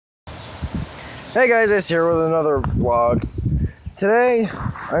Hey guys, it's here with another vlog. Today,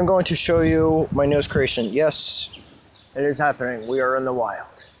 I'm going to show you my newest creation. Yes, it is happening. We are in the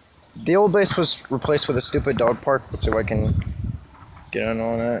wild. The old base was replaced with a stupid dog park. Let's see if I can get in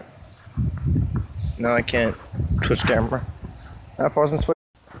on it. No, I can't. Switch camera. Pause and switch.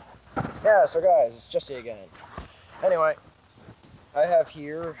 Yeah, so guys, it's Jesse again. Anyway, I have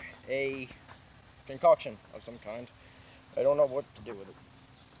here a concoction of some kind. I don't know what to do with it.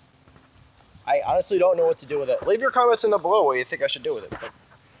 I honestly don't know what to do with it. Leave your comments in the below what you think I should do with it. But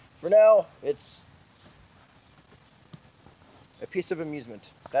for now, it's a piece of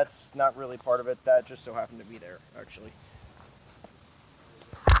amusement. That's not really part of it. That just so happened to be there, actually.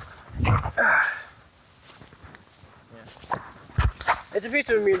 Yeah. It's a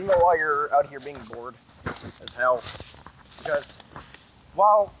piece of amusement while you're out here being bored as hell. Because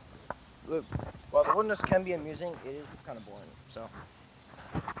while the wilderness can be amusing, it is kind of boring. So,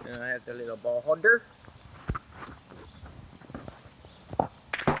 and I have the little ball holder.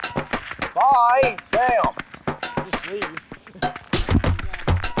 Bye! Damn! Just leave.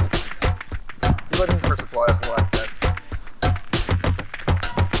 You're looking for supplies for life, guys.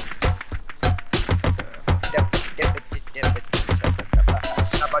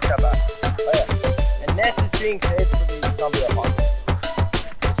 Oh yeah. And this is being saved for the zombie apocalypse.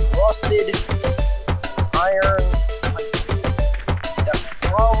 It's rusted iron pipe that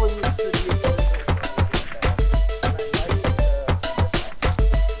probably should be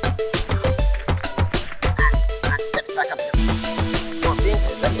back up here. Or being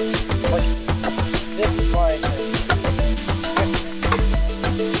like, this is why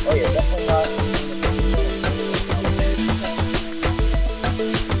oh yeah, definitely not.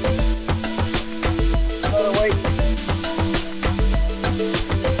 Another way.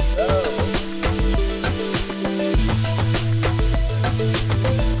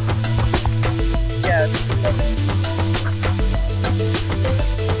 Yeah, that's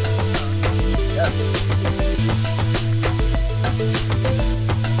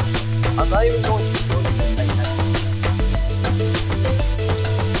I'm not even going to go to the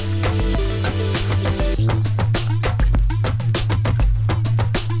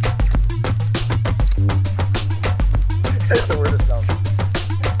That's the weirdest sound.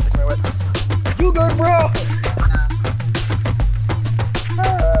 Take my wet. You good, bro?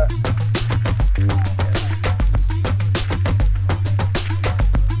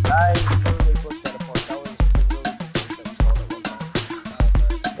 I literally looked at a point. That was the really good scene that we saw that one time.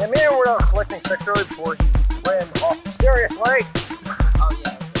 Yeah, me and were out collecting six early before he ran off. Seriously? Oh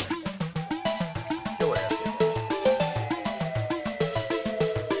yeah. Do it.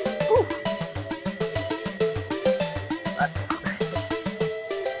 That's it.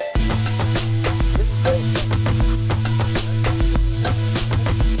 This is getting stuck.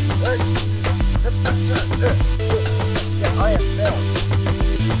 Yeah, I am down.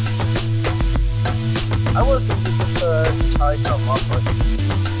 I was going to use this to tie something up, but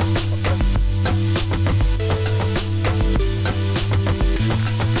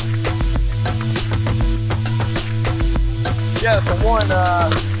yeah, for one, I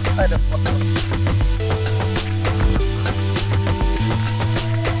had to fuck up.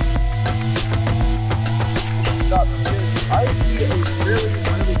 Stop, because I see a really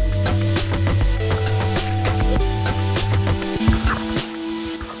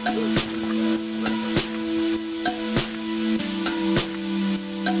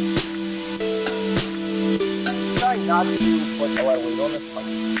trying not to put a lot of weight on this, like,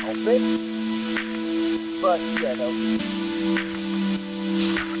 help it. But, yeah, no.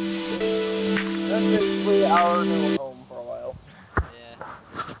 That's basically our new home for a while.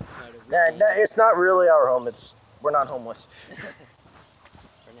 Yeah. Nah, it's not really our home. We're not homeless.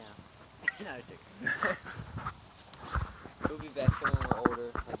 For now. No, I think. We'll be back when we're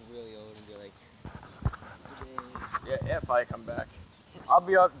older, like really old, and be like, Yeah, if I come back, I'll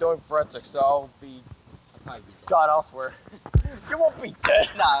be up doing forensics, so I'll probably be dead. God, I'll swear. You won't be dead.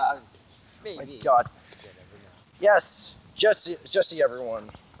 Nah, maybe. My God. Yes, Jesse, everyone.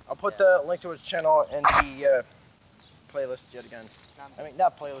 I'll put the link to his channel in the playlist yet again. I mean,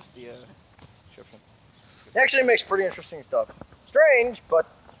 not playlist, the description. He actually makes pretty interesting stuff. Strange, but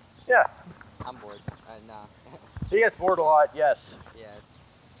yeah. I'm bored. Nah. He gets bored a lot, yes. Yeah.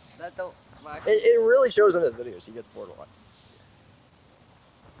 That don't. It really shows in his videos. He gets bored a lot.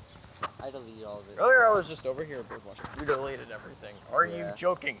 I deleted all of it. Earlier, I was just over here bird watching. You deleted everything. Are you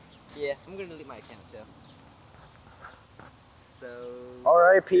joking? Yeah, I'm gonna delete my account too. So.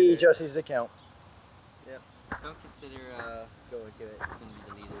 R.I.P. Jesse's account. Yep. Don't consider going to it. It's gonna be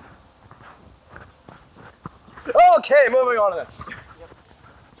deleted. Okay, moving on to this. Yep.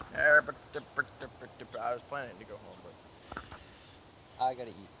 I was planning to go home, but I gotta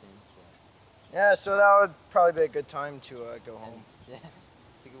eat soon. So. yeah, so that would probably be a good time to go home. Yeah.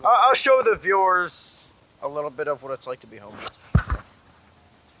 It's a good way I'll show the viewers a little bit of what it's like to be home. Yes.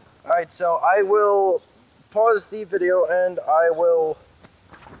 All right, so I will pause the video and I will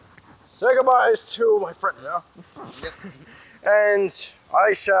say goodbyes to my friend now. Yep. And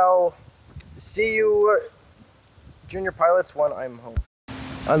I shall see you, junior pilots, when I'm home.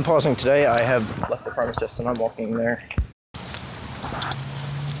 I'm pausing today. I have left the premises and I'm walking there.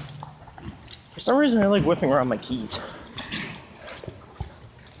 For some reason, I like whipping around my keys.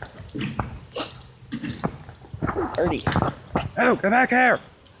 Ernie. Oh, get back here!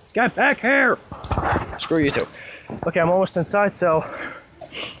 Get back here! Screw you two. Okay, I'm almost inside, so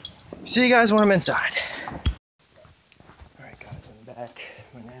see you guys when I'm inside. Alright guys, I'm back.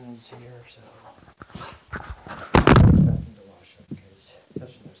 My Nana's here, so I'm back into washroom because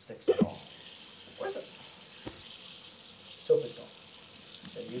touching those sticks at all. Where's it? Soap is gone.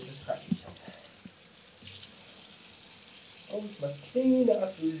 They use this crappy soap. Oh, it's my stain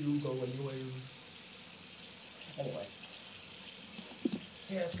after you go anyway. Anyway.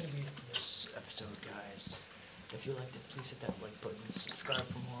 So yeah, that's gonna be it for this episode, guys. If you liked it, please hit that like button, subscribe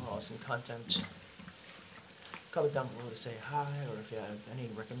for more awesome content. Comment down below to say hi, or if you have any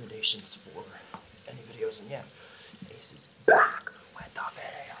recommendations for any videos. And yeah, Ace is back with the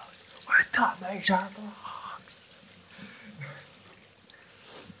videos, with the major vlogs.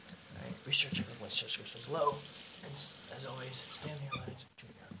 Alright, be sure to check the link description below. And as always, stay on the airlines.